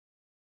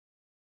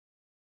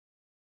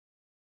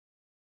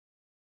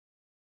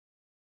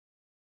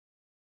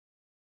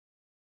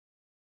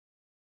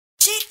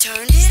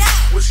turned it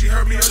out. When she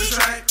heard me on the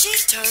track. She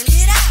turned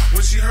it out.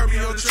 When she heard me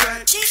on the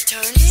track. She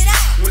turned it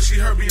out. When she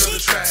heard me on the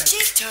track.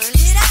 She turned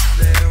it out.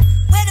 Now.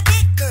 Where the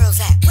big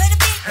girls at? Where the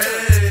big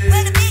girls?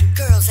 Where the big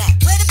girls at?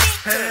 Where the big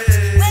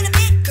girls? Where the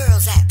big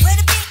girls at? Where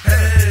the big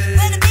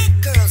girls? Where the big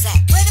girls at?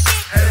 Where the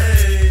big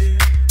girls?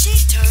 She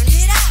turned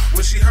it out.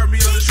 When she heard me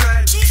on the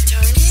track. She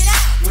turned it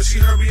out. When she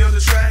heard me on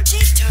the track.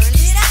 She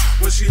turned it out.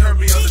 When she heard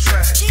me on the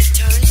track. She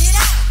turned it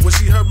out. When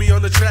she heard me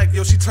on the track,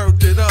 yo, she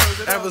turned it up.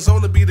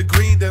 Arizona be the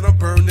green, then I'm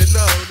burning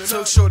up.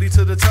 Took shorty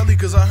to the telly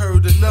cause I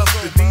heard enough.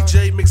 The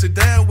DJ mix it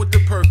down with the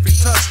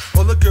perfect touch.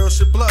 All the girls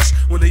should blush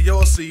when they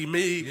all see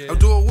me. I'm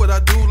doing what I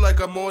do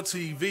like I'm on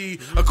TV.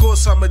 Of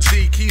course I'm a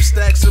G, keep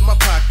stacks in my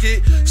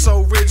pocket.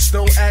 So rich,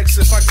 don't ask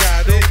if I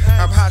got it.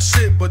 I'm hot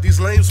shit, but these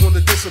lames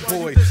wanna diss a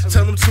boy.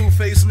 Tell them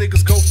two-faced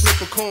niggas go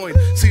flip a coin.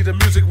 See, the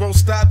music won't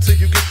stop till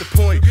you get the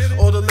point.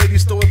 All the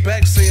ladies throw it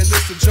back saying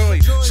it's a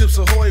joint. Ships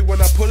ahoy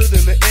when I put it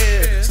in the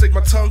air. Stick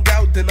my tongue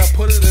out, then I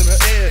put it in the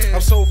air.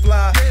 I'm so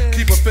fly,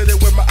 keep it fitted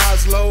with my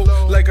eyes low.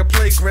 Like a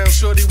playground,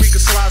 shorty, we can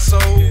slide so.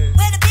 Where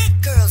the big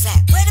girls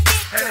at? Where the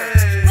big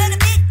girls? Where the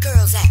big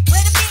girls at?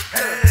 Where the big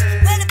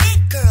girls? Where the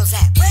big girls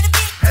at? Where the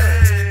big girls?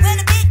 Where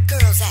the big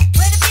girls at?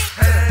 Where the big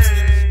girls?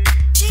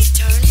 She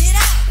turned it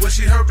out. When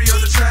she heard me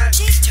on the track.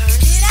 She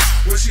turned it out.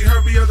 When she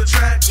heard me on the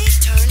track. She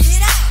turned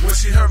it out. When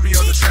she heard me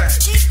on the track.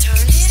 She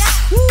turned it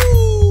out.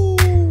 Woo!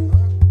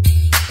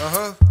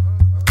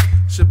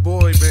 It's your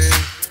boy, man.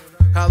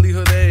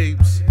 Hollywood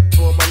Abe's.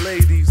 For all my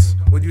ladies,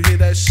 when you hear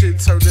that shit,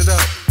 turn it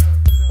up.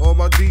 All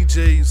my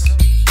DJs.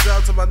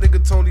 Shout out to my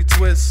nigga Tony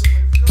Twist,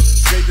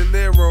 Jay De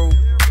Niro,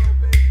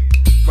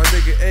 my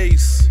nigga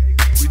Ace.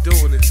 We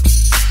doing it.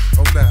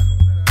 Oh, now.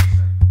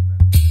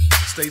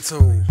 Stay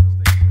tuned.